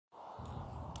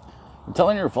I'm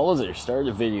telling your followers that you started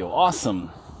a video.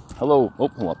 Awesome. Hello. Oh,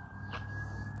 hold up.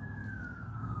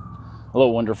 Hello,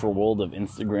 wonderful world of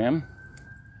Instagram.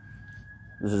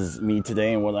 This is me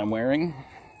today and what I'm wearing.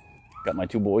 Got my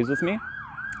two boys with me.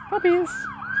 Puppies.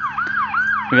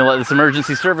 We're gonna let this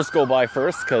emergency service go by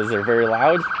first because they're very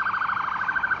loud.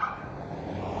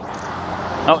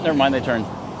 Oh, never mind, they turned.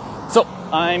 So,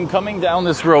 I'm coming down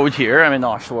this road here. I'm in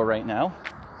Oshawa right now.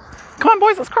 Come on,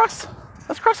 boys, let's cross.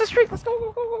 Let's cross the street. Let's go,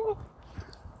 go, go, go.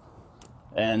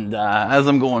 And as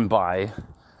I'm going by,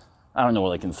 I don't know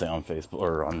what I can say on Facebook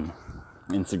or on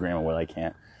Instagram or what I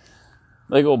can't.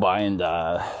 They go by and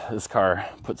this car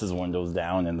puts his windows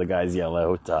down and the guys yell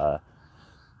out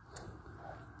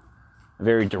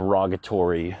very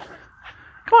derogatory,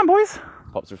 come on, boys.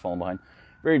 Pups are falling behind.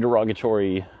 Very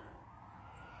derogatory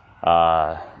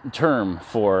term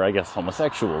for, I guess,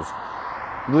 homosexuals.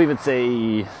 I believe it's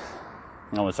I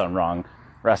don't want to sound wrong,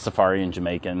 Rastafarian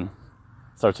Jamaican.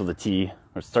 Starts with a T,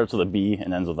 or starts with a B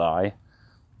and ends with an I.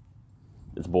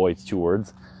 It's boy, it's two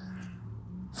words.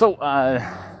 So,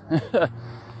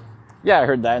 yeah, I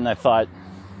heard that and I thought,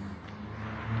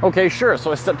 okay, sure.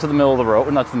 So I stepped to the middle of the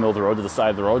road, not to the middle of the road, to the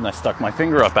side of the road, and I stuck my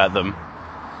finger up at them.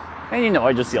 And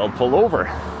I just yelled, pull over.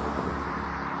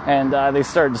 And they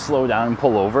started to slow down and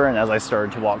pull over, and as I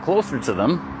started to walk closer to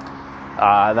them,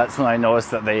 that's when I noticed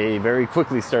that they very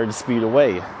quickly started to speed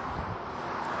away.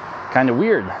 Kind of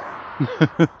weird.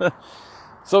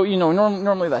 So,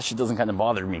 normally that shit doesn't kind of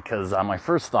bother me, because my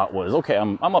first thought was, okay,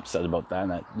 I'm upset about that,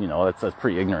 and that, that's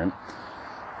pretty ignorant.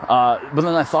 But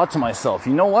then I thought to myself,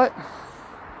 you know what?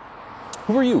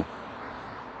 Who are you?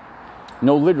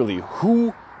 No, literally,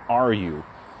 who are you?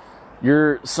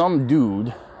 You're some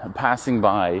dude passing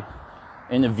by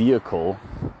in a vehicle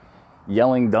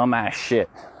yelling dumbass shit.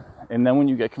 And then when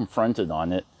you get confronted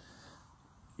on it,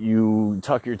 you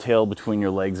tuck your tail between your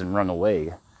legs and run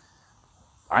away.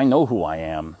 I know who I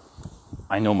am.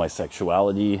 I know my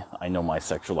sexuality. I know my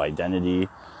sexual identity.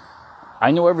 I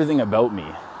know everything about me.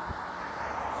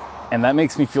 And that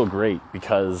makes me feel great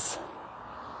because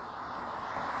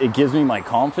it gives me my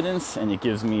confidence and it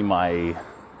gives me my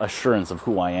assurance of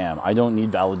who I am. I don't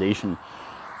need validation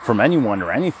from anyone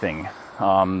or anything,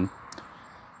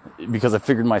 because I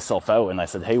figured myself out and I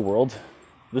said, hey world,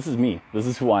 this is me. This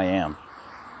is who I am.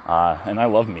 And I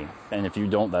love me. And if you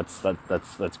don't, that's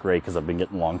great, because I've been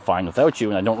getting along fine without you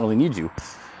and I don't really need you.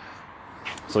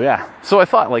 So yeah. So I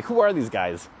thought, like, who are these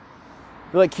guys?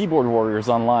 They're like keyboard warriors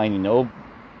online,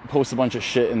 post a bunch of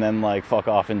shit and then like fuck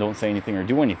off and don't say anything or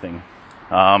do anything.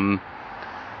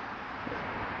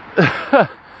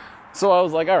 So I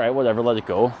was like, all right, whatever, let it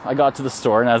go. I got to the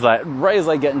store, and right as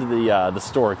I get into the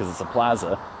store, because it's a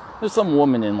plaza, there's some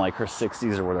woman in like her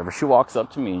 60s or whatever. She walks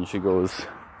up to me and she goes,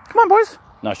 come on, boys.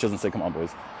 No, she doesn't say come on,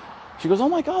 boys. She goes, oh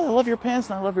my God, I love your pants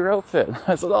and I love your outfit.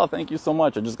 I said, oh, thank you so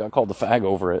much. I just got called a fag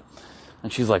over it.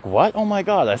 And she's like, what? Oh my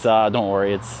God. I said, don't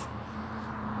worry. It's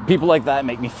people like that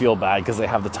make me feel bad because they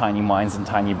have the tiny minds and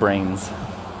tiny brains.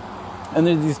 And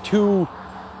there's these two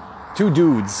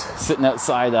dudes sitting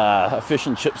outside a fish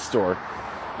and chip store.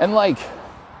 And like,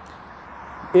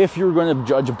 if you're going to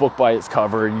judge a book by its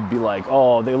cover, you'd be like,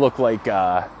 oh, they look like,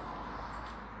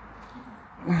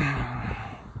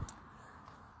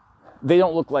 they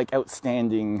don't look like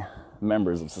outstanding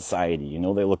members of society.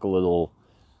 They look a little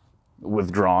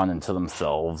withdrawn into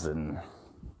themselves and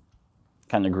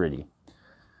kind of gritty.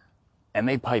 And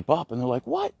they pipe up and they're like,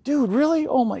 what? Dude, really?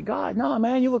 Oh my God. Nah,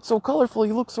 man, you look so colorful.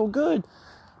 You look so good.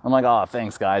 I'm like, oh,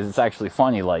 thanks, guys. It's actually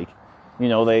funny. Like,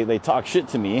 they talk shit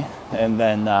to me. And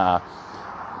then,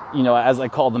 as I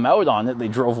called them out on it, they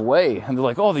drove away. And they're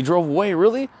like, oh, they drove away?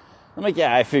 Really? I'm like,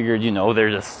 yeah, I figured, they're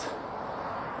just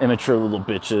immature little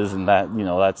bitches. And that,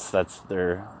 that's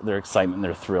their excitement,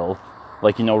 their thrill.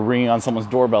 Like, ringing on someone's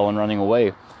doorbell and running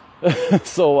away.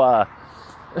 So,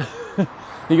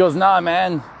 he goes, nah,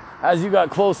 man. As you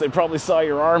got close, they probably saw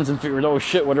your arms and figured, oh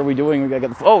shit, what are we doing? We gotta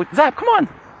get the... Oh, Zap, come on.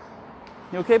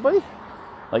 You okay, buddy?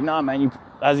 Like, nah, man,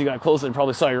 as you got closer, they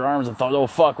probably saw your arms and thought, oh,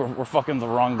 fuck, we're fucking the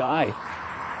wrong guy.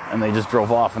 And they just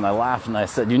drove off, and I laughed, and I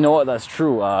said, you know what, that's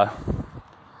true. I'm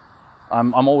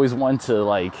always one to,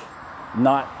 like,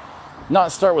 not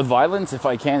start with violence if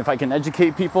I can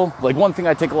educate people. Like, one thing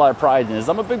I take a lot of pride in is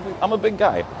I'm a big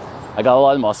guy. I got a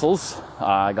lot of muscles.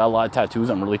 I got a lot of tattoos.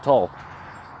 I'm really tall.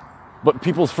 But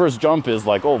people's first jump is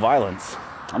like, oh, violence.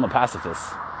 I'm a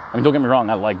pacifist. I mean, don't get me wrong,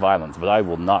 I like violence, but I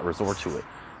will not resort to it.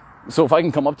 So if I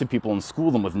can come up to people and school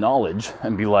them with knowledge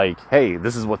and be like, hey,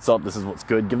 this is what's up, this is what's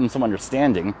good, give them some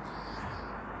understanding,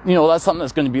 that's something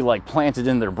that's going to be like planted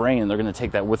in their brain, and they're going to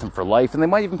take that with them for life, and they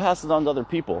might even pass it on to other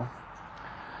people.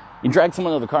 You drag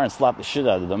someone out of the car and slap the shit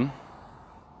out of them,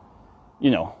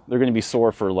 they're going to be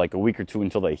sore for like a week or two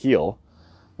until they heal.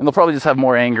 And they'll probably just have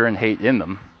more anger and hate in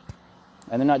them.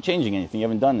 And they're not changing anything. You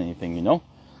haven't done anything,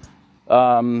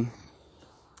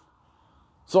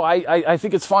 So I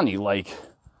think it's funny, like,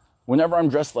 whenever I'm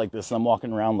dressed like this and I'm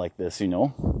walking around like this,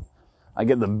 I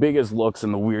get the biggest looks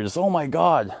and the weirdest, oh my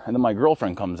God. And then my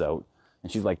girlfriend comes out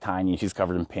and she's like tiny, she's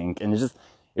covered in pink. And it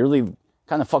really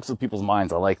kind of fucks with people's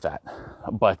minds. I like that.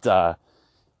 But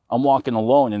I'm walking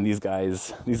alone and these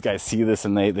guys see this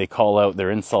and they call out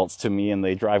their insults to me and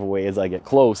they drive away as I get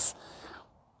close.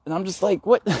 And I'm just like,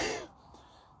 what?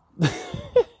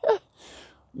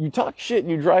 You talk shit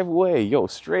and you drive away. Yo,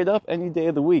 straight up, any day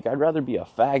of the week, I'd rather be a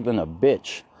fag than a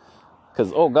bitch.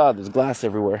 Because, oh God, there's glass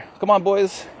everywhere. Come on,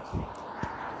 boys.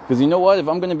 Because you know what? If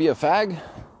I'm going to be a fag,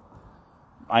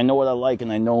 I know what I like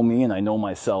and I know me and I know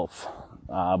myself.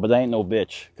 But I ain't no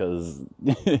bitch. Because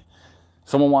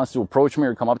someone wants to approach me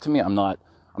or come up to me, I'm not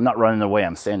running away.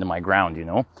 I'm standing my ground,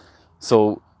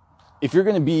 So if you're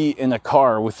going to be in a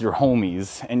car with your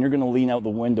homies and you're going to lean out the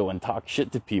window and talk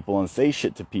shit to people and say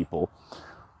shit to people,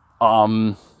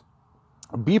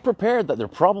 be prepared that they're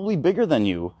probably bigger than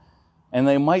you and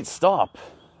they might stop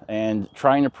and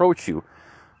try and approach you.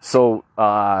 So,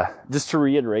 just to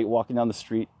reiterate, walking down the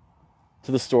street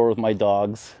to the store with my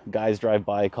dogs, guys drive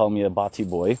by, call me a bati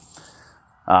boy.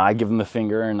 I give them the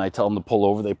finger and I tell them to pull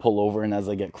over. They pull over, and as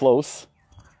I get close,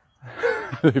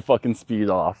 they fucking speed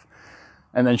off.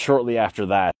 And then shortly after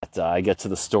that, I get to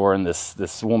the store and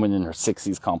this woman in her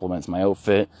 60s compliments my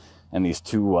outfit. And these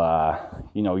two,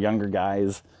 younger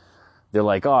guys, they're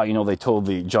like, oh, they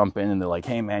totally jump in and they're like,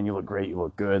 hey man, you look great. You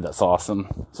look good. That's awesome.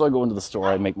 So I go into the store,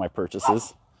 I make my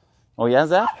purchases. Oh yeah,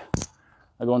 Zap?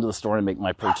 I go into the store and make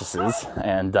my purchases.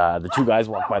 And the two guys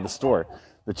walk by the store.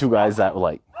 The two guys that were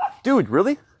like, dude,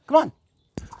 really? Come on.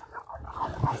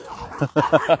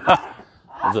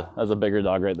 That's a bigger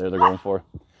dog right there they're going for.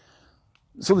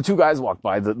 So the two guys walk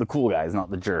by, the cool guys,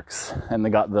 not the jerks. And they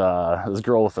got this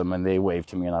girl with them, and they wave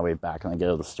to me, and I wave back, and I get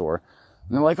out of the store.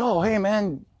 And they're like, oh, hey,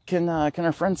 man, can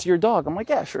our friend see your dog? I'm like,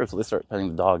 yeah, sure. So they start petting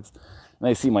the dogs. And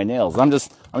they see my nails. I'm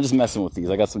just messing with these.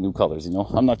 I got some new colors,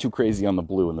 I'm not too crazy on the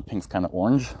blue, and the pink's kind of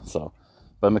orange.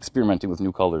 But I'm experimenting with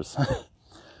new colors.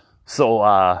 So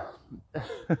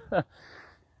the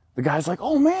guy's like,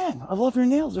 oh, man, I love your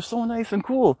nails. They're so nice and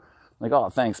cool. Like, oh,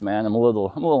 thanks, man. I'm a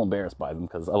little embarrassed by them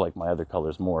because I like my other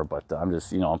colors more, but I'm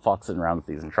just, I'm foxing around with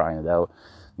these and trying it out.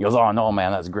 He goes, oh, no,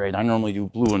 man, that's great. I normally do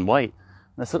blue and white.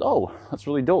 And I said, oh, that's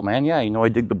really dope, man. Yeah, I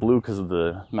dig the blue because of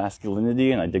the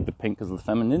masculinity, and I dig the pink because of the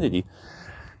femininity.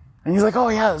 And he's like, oh,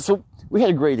 yeah. So we had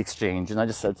a great exchange, and I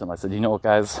just said to him, I said, you know what,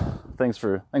 guys, thanks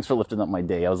for lifting up my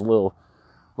day. I was a little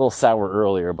sour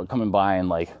earlier, but coming by and,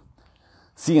 like,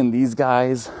 seeing these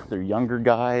guys, they're younger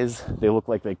guys, they look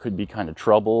like they could be kind of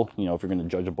trouble, if you're going to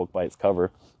judge a book by its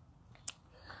cover.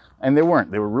 And they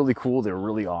weren't. They were really cool. They were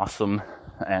really awesome.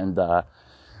 And I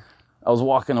was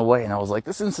walking away, and I was like,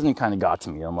 this incident kind of got to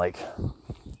me. I'm like, I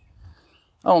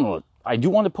don't know. I do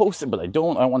want to post it, but I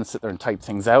don't. I want to sit there and type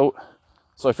things out.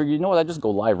 So I figured, you know what? I just go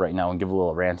live right now and give a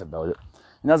little rant about it.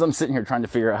 And as I'm sitting here trying to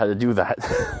figure out how to do that,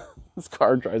 this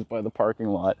car drives by the parking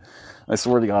lot. I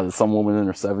swear to God, it's some woman in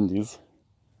her 70s.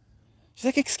 She's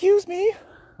like, excuse me?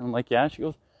 I'm like, yeah. She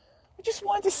goes, I just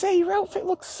wanted to say your outfit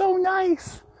looks so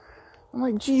nice. I'm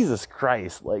like, Jesus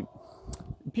Christ. Like,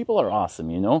 people are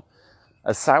awesome,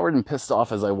 As soured and pissed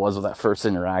off as I was with that first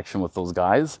interaction with those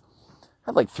guys, I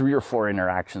had like 3 or 4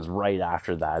 interactions right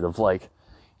after that of like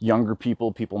younger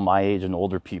people my age and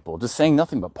older people, just saying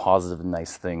nothing but positive and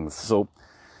nice things. So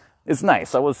it's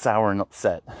nice. I was sour and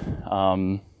upset.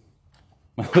 My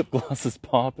lip gloss is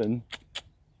popping.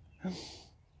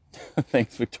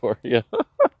 Thanks, Victoria.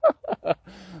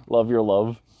 Love your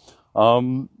love.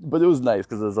 But it was nice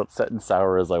because as upset and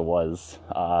sour as I was,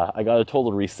 I got a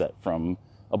total reset from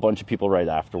a bunch of people right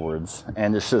afterwards.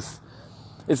 And it's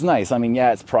nice. I mean,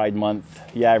 yeah, it's Pride Month.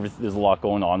 Yeah, there's a lot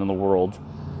going on in the world.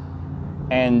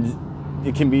 And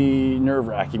it can be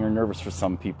nerve-wracking or nervous for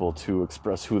some people to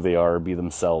express who they are or be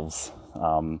themselves.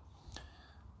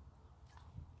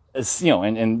 It's,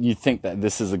 and you think that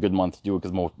this is a good month to do it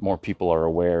because more people are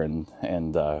aware and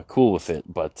cool with it.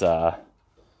 But I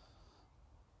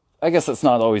guess that's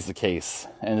not always the case.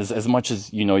 And as much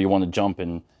as, you want to jump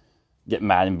and get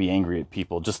mad and be angry at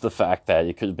people, just the fact that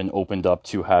it could have been opened up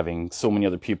to having so many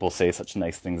other people say such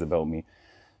nice things about me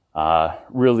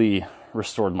really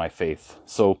restored my faith.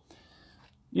 So,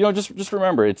 just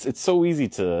remember, it's so easy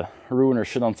to ruin or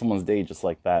shit on someone's day just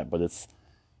like that, but it's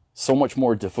so much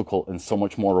more difficult and so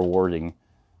much more rewarding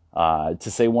to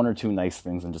say 1 or 2 nice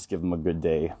things and just give them a good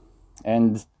day.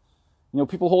 And,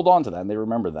 people hold on to that and they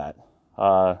remember that.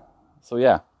 So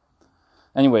yeah,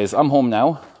 Anyways, I'm home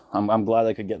now. I'm glad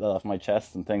I could get that off my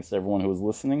chest, and thanks to everyone who was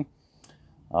listening.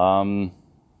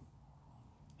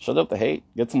 Shut out the hate.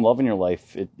 Get some love in your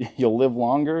life. You'll live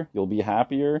longer, you'll be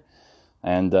happier,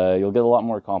 and you'll get a lot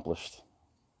more accomplished.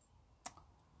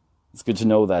 It's good to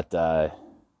know that the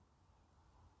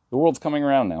world's coming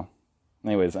around now.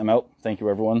 Anyways, I'm out. Thank you,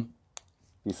 everyone.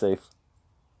 Be safe.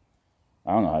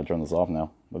 I don't know how to turn this off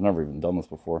now. I've never even done this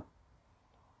before.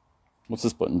 What's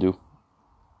this button do?